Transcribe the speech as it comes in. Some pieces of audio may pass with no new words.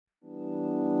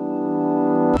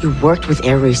You worked with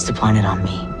Ares to plant it on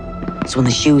me. So when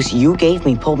the shoes you gave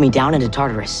me pulled me down into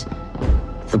Tartarus,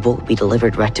 the bolt would be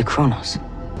delivered right to Kronos.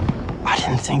 I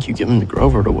didn't think you'd give him to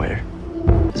Grover to wear.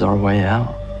 Is our way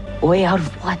out? Way out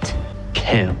of what?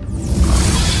 Camp.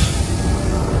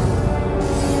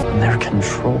 Their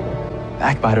control.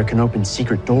 Backbiter can open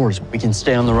secret doors. We can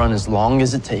stay on the run as long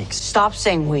as it takes. Stop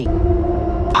saying we.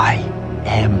 I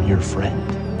am your friend,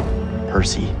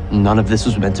 Percy. None of this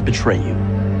was meant to betray you.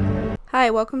 Hi,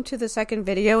 welcome to the second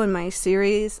video in my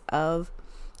series of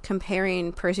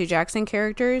comparing Percy Jackson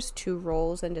characters to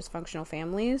roles in dysfunctional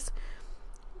families.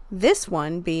 This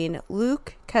one being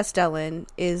Luke Castellan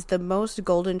is the most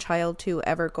golden child to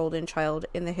ever golden child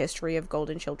in the history of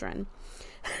golden children.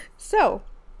 So,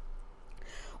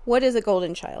 what is a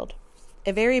golden child?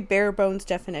 A very bare bones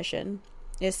definition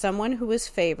is someone who is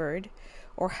favored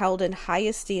or held in high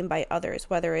esteem by others,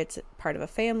 whether it's part of a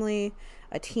family,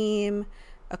 a team,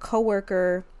 a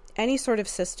coworker, any sort of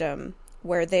system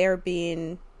where they're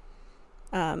being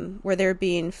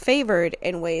favored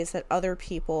in ways that other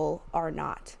people are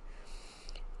not.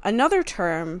 Another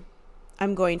term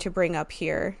I'm going to bring up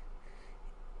here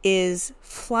is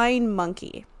flying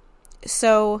monkey.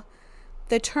 So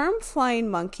the term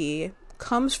flying monkey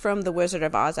comes from the Wizard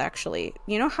of Oz, actually.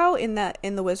 You know how in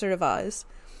the Wizard of Oz,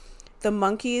 the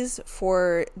monkeys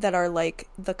that are like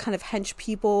the kind of hench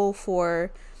people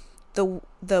for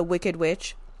the Wicked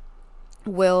Witch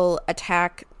will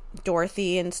attack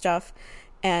Dorothy and stuff,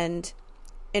 and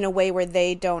in a way where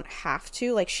they don't have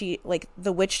to, like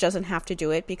the witch doesn't have to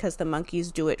do it because the monkeys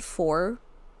do it for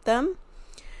them.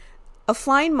 A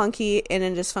flying monkey in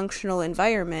a dysfunctional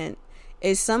environment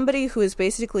is somebody who is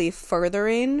basically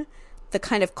furthering the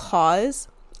kind of cause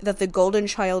that the golden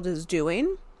child is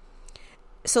doing,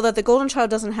 so that the golden child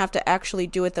doesn't have to actually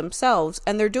do it themselves.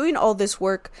 And they're doing all this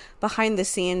work behind the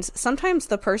scenes. Sometimes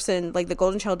the person, like the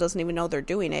golden child, doesn't even know they're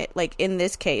doing it. Like in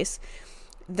this case,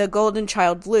 the golden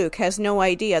child, Luke, has no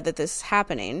idea that this is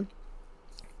happening,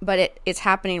 but it's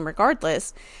happening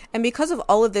regardless. And because of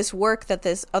all of this work that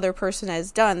this other person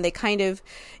has done, they kind of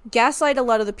gaslight a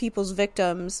lot of the people's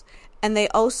victims, and they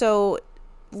also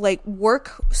like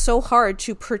work so hard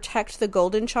to protect the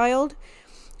golden child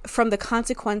from the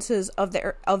consequences of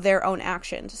their own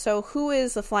actions. So who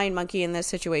is the flying monkey in this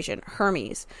situation?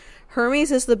 Hermes.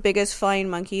 Hermes is the biggest flying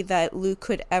monkey that Luke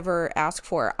could ever ask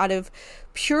for,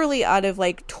 purely out of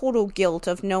like total guilt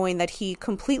of knowing that he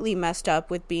completely messed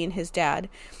up with being his dad.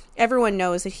 Everyone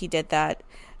knows that he did that.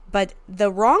 But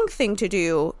the wrong thing to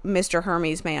do, Mr.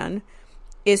 Hermes man,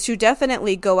 is to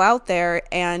definitely go out there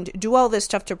and do all this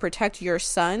stuff to protect your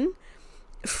son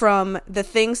from the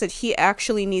things that he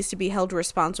actually needs to be held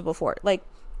responsible for. Like,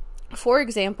 for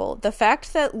example, the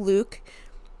fact that Luke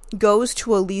goes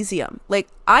to Elysium. Like,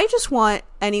 I just want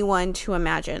anyone to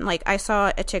imagine, like, I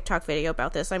saw a TikTok video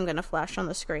about this. I'm going to flash on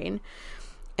the screen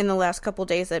in the last couple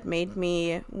days that made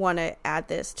me want to add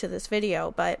this to this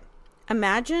video. But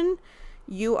imagine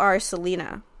you are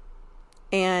Selena,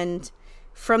 and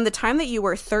from the time that you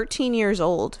were 13 years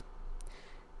old,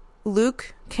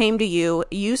 Luke came to you,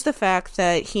 used the fact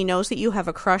that he knows that you have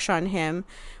a crush on him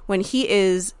when he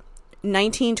is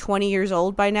 19, 20 years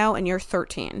old by now, and you're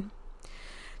 13.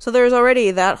 So there's already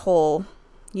that whole,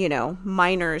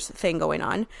 minors thing going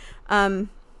on,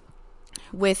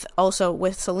 with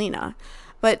Selena.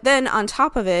 But then on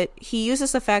top of it, he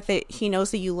uses the fact that he knows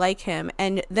that you like him,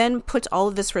 and then puts all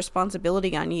of this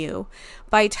responsibility on you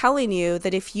by telling you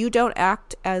that if you don't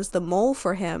act as the mole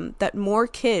for him, that more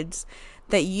kids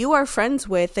that you are friends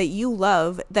with, that you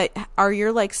love, that are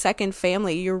your like second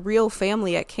family, your real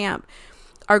family at camp,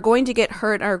 are going to get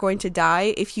hurt, are going to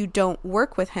die if you don't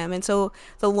work with him. And so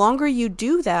the longer you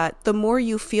do that, the more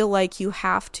you feel like you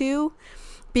have to,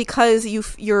 because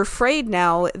you're afraid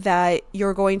now that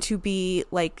you're going to be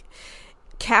like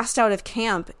cast out of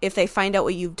camp if they find out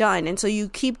what you've done. And so you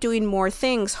keep doing more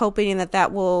things, hoping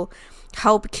that will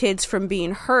help kids from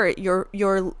being hurt,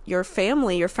 your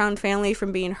family, your found family,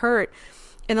 from being hurt.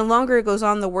 And the longer it goes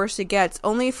on, the worse it gets,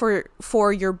 only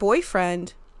for your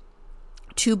boyfriend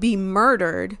to be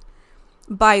murdered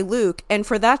by Luke, and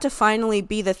for that to finally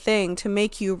be the thing to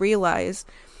make you realize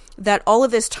that all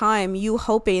of this time, you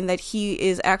hoping that he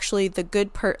is actually the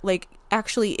good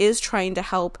actually is trying to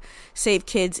help save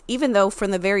kids, even though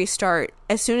from the very start,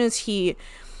 as soon as he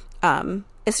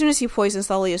poisons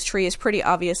Thalia's tree, it's pretty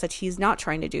obvious that he's not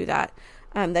trying to do that,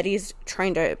 that he's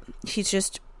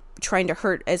just trying to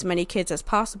hurt as many kids as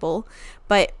possible.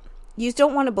 But you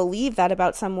don't want to believe that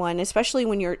about someone, especially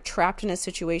when you're trapped in a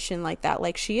situation like that,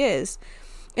 like she is.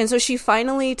 And so she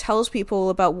finally tells people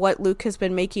about what Luke has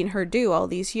been making her do all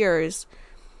these years.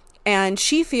 And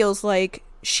she feels like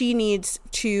she needs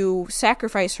to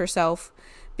sacrifice herself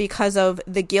because of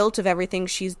the guilt of everything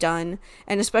she's done.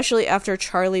 And especially after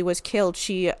Charlie was killed,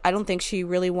 I don't think she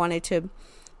really wanted to,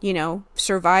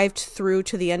 survive through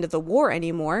to the end of the war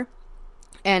anymore.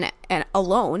 And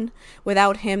alone,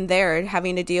 without him there,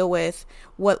 having to deal with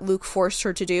what Luke forced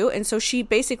her to do. And so she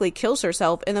basically kills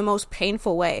herself in the most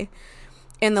painful way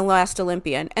in The Last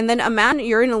Olympian. And then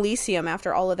you're in Elysium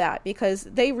after all of that, because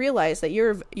they realize that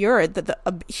you're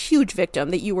a huge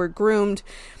victim, that you were groomed.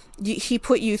 He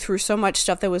put you through so much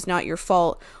stuff that was not your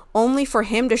fault, only for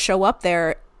him to show up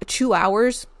there 2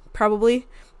 hours, probably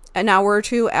an hour or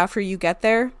two after you get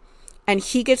there. And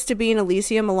he gets to be in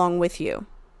Elysium along with you.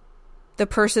 The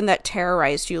person that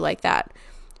terrorized you like that,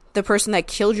 the person that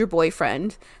killed your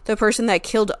boyfriend, the person that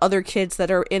killed other kids that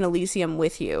are in Elysium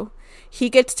with you. He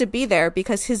gets to be there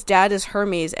because his dad is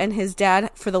Hermes, and his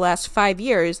dad for the last 5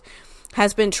 years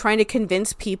has been trying to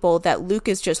convince people that Luke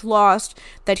is just lost,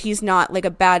 that he's not like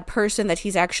a bad person, that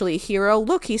he's actually a hero.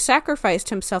 Look, he sacrificed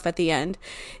himself at the end.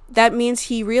 That means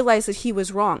he realized that he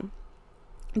was wrong.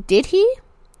 Did he?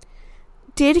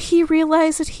 Did he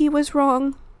realize that he was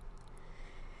wrong?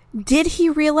 Did he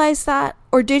realize that?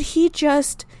 Or did he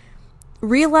just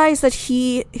realize that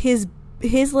his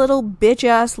little bitch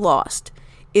ass lost?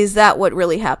 Is that what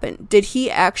really happened? Did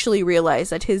he actually realize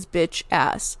that his bitch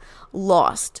ass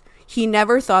lost? He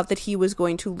never thought that he was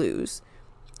going to lose.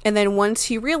 And then once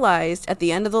he realized at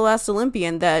the end of The Last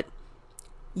Olympian that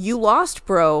you lost,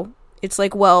 bro, it's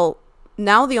like, well,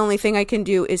 now the only thing I can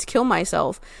do is kill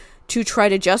myself to try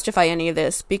to justify any of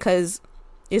this, because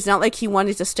it's not like he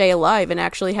wanted to stay alive and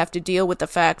actually have to deal with the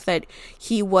fact that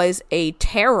he was a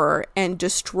terror and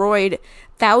destroyed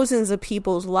thousands of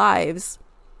people's lives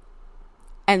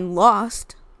and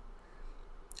lost.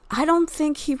 I don't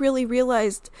think he really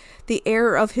realized the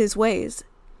error of his ways.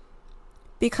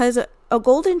 Because a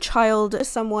golden child is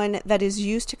someone that is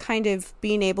used to kind of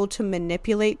being able to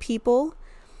manipulate people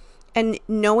and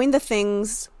knowing the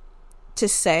things to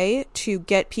say to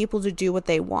get people to do what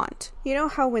they want. You know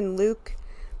how when Luke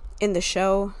in the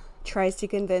show tries to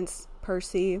convince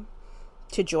Percy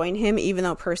to join him, even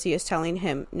though Percy is telling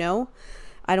him, no,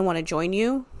 I don't want to join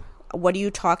you. What are you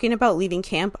talking about, leaving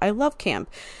camp? I love camp.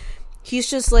 He's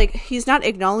just like, he's not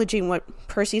acknowledging what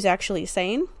Percy's actually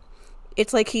saying.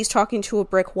 It's like he's talking to a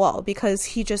brick wall, because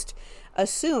he just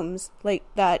assumes like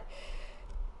that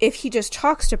if he just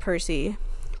talks to Percy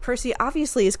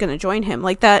obviously is going to join him.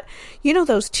 Like that,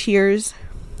 those tears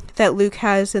that Luke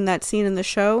has in that scene in the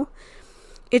show?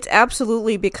 It's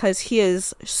absolutely because he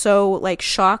is so like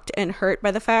shocked and hurt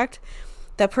by the fact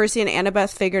that Percy and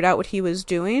Annabeth figured out what he was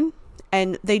doing,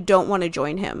 and they don't want to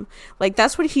join him. Like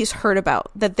that's what he's hurt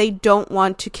about, that they don't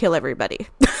want to kill everybody.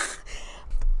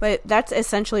 But that's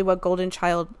essentially what golden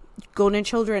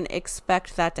children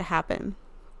expect that to happen.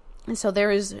 And so there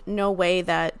is no way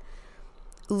that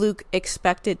Luke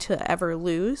expected to ever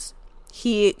lose.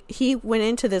 He went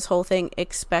into this whole thing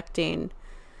expecting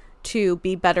to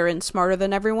be better and smarter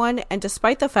than everyone, and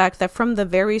despite the fact that from the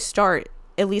very start,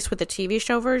 at least with the TV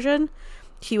show version,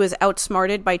 he was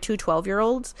outsmarted by two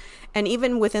 12-year-olds, and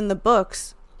even within the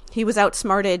books, he was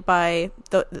outsmarted by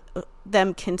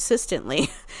them consistently.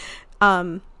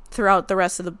 Throughout the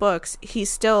rest of the books, he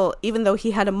still, even though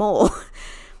he had a mole,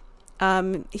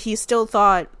 he still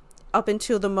thought, up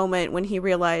until the moment when he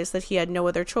realized that he had no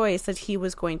other choice, that he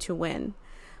was going to win.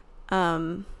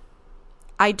 I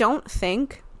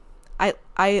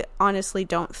honestly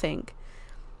don't think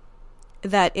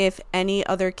that if any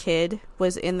other kid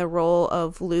was in the role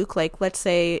of Luke, like let's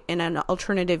say in an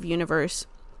alternative universe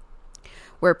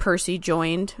where Percy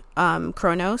joined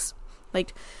Kronos,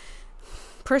 like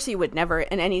Percy would never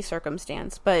in any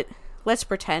circumstance, but let's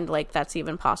pretend like that's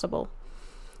even possible.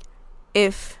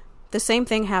 If the same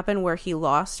thing happened where he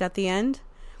lost at the end,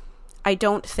 I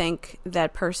don't think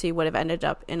that Percy would have ended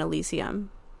up in Elysium.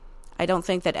 I don't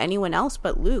think that anyone else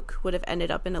but Luke would have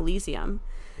ended up in Elysium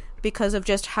because of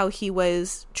just how he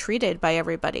was treated by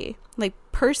everybody. Like,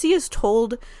 Percy is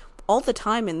told all the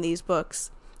time in these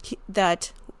books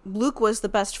that Luke was the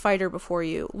best fighter before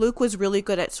you. Luke was really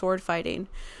good at sword fighting.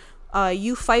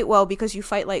 You fight well because you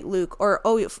fight like Luke. Or,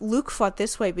 oh, Luke fought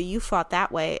this way, but you fought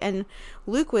that way. And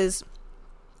Luke was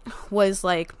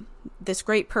like this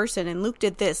great person, and Luke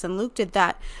did this, and Luke did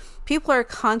that. People are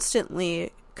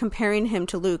constantly comparing him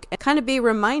to Luke, and kind of be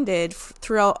reminded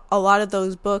throughout a lot of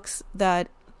those books that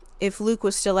if Luke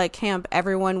was still at camp,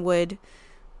 everyone would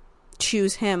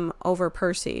choose him over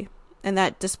Percy. And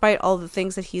that despite all the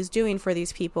things that he's doing for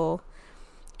these people,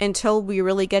 until we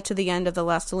really get to the end of The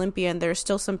Last Olympian, there's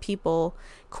still some people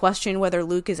question whether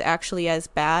Luke is actually as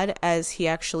bad as he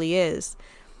actually is.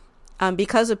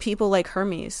 because of people like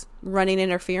Hermes running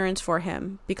interference for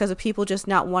him, because of people just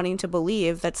not wanting to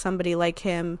believe that somebody like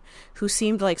him, who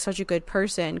seemed like such a good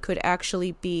person, could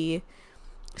actually be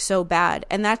so bad.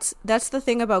 And that's the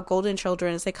thing about Golden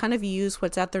Children, is they kind of use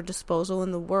what's at their disposal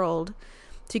in the world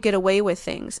to get away with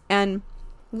things. And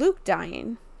Luke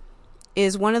dying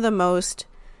is one of the most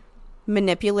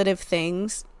manipulative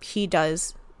things he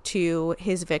does to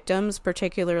his victims,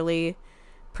 particularly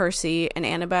Percy and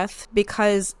Annabeth,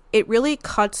 because it really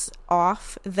cuts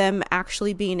off them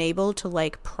actually being able to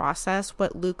like process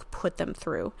what Luke put them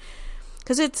through.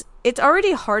 Because it's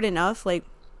already hard enough. Like,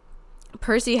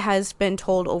 Percy has been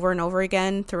told over and over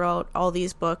again throughout all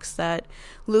these books that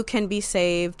Luke can be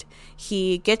saved.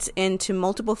 He gets into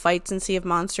multiple fights in Sea of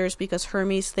Monsters because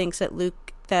Hermes thinks that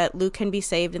Luke can be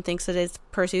saved, and thinks that it's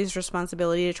Percy's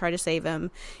responsibility to try to save him,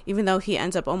 even though he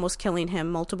ends up almost killing him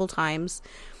multiple times.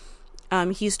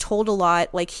 He's told a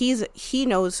lot. Like, he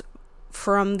knows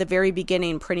from the very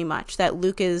beginning pretty much that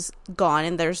Luke is gone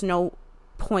and there's no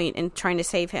point in trying to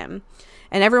save him.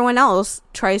 And everyone else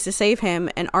tries to save him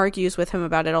and argues with him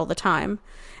about it all the time.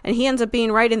 And he ends up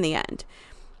being right in the end.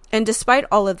 And despite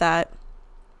all of that,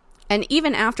 and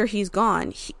even after he's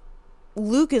gone,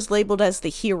 Luke is labeled as the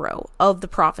hero of the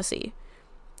prophecy.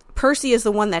 Percy is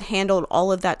the one that handled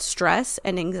all of that stress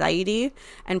and anxiety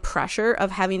and pressure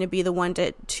of having to be the one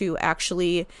to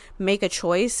actually make a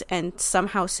choice and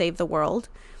somehow save the world.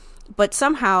 But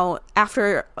somehow,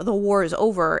 after the war is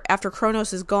over, after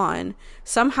Kronos is gone,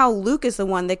 somehow Luke is the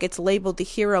one that gets labeled the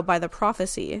hero by the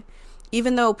prophecy.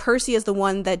 Even though Percy is the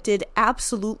one that did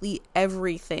absolutely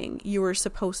everything you were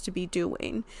supposed to be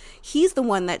doing. He's the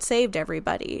one that saved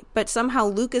everybody. But somehow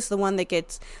Luke is the one that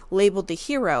gets labeled the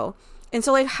hero. And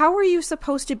so, like, how are you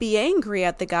supposed to be angry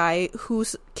at the guy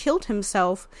who's killed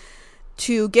himself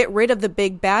to get rid of the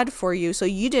big bad for you, so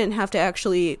you didn't have to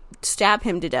actually stab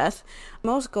him to death?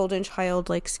 Most Golden Child,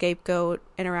 like, scapegoat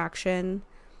interaction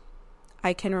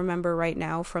I can remember right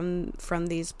now from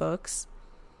these books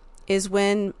is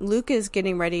when Luke is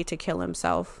getting ready to kill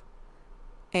himself,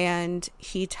 and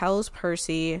he tells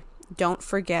Percy, don't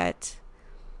forget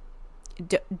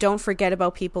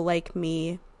about people like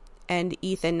me and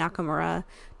Ethan Nakamura.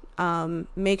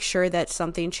 Make sure that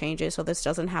something changes so this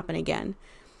doesn't happen again.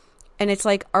 And it's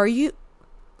like,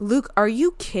 Luke, are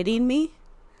you kidding me?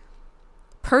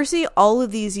 Percy, all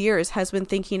of these years, has been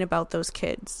thinking about those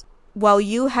kids while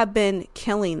you have been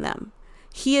killing them.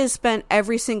 He has spent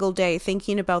every single day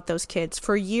thinking about those kids.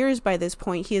 For years by this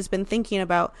point, he has been thinking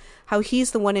about how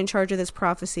he's the one in charge of this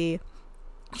prophecy.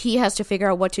 He has to figure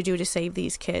out what to do to save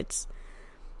these kids.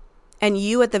 And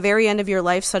you, at the very end of your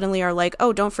life, suddenly are like,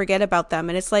 oh, don't forget about them.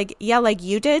 And it's like, yeah, like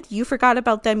you did. You forgot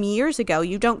about them years ago.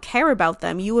 You don't care about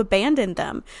them. You abandoned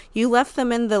them. You left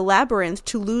them in the labyrinth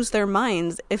to lose their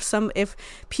minds if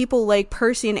people like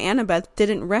Percy and Annabeth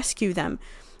didn't rescue them.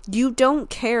 You don't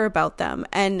care about them.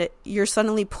 And you're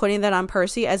suddenly putting that on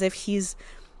Percy as if he's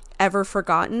ever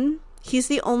forgotten. He's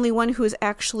the only one who is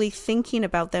actually thinking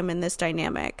about them in this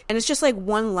dynamic. And it's just like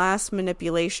one last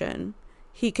manipulation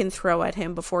he can throw at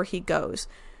him before he goes.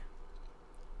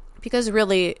 Because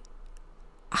really,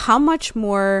 how much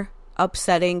more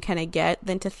upsetting can it get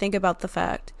than to think about the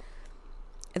fact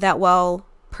that while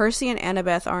Percy and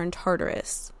Annabeth are in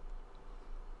Tartarus,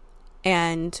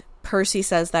 and Percy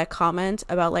says that comment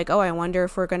about like, oh, I wonder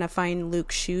if we're going to find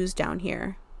Luke's shoes down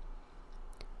here.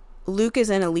 Luke is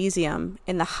in Elysium,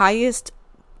 in the highest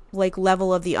like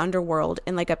level of the underworld,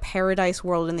 in like a paradise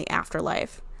world in the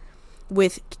afterlife,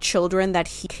 with children that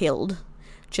he killed,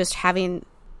 just having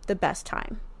the best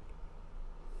time.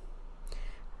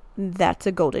 That's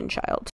a Golden Child.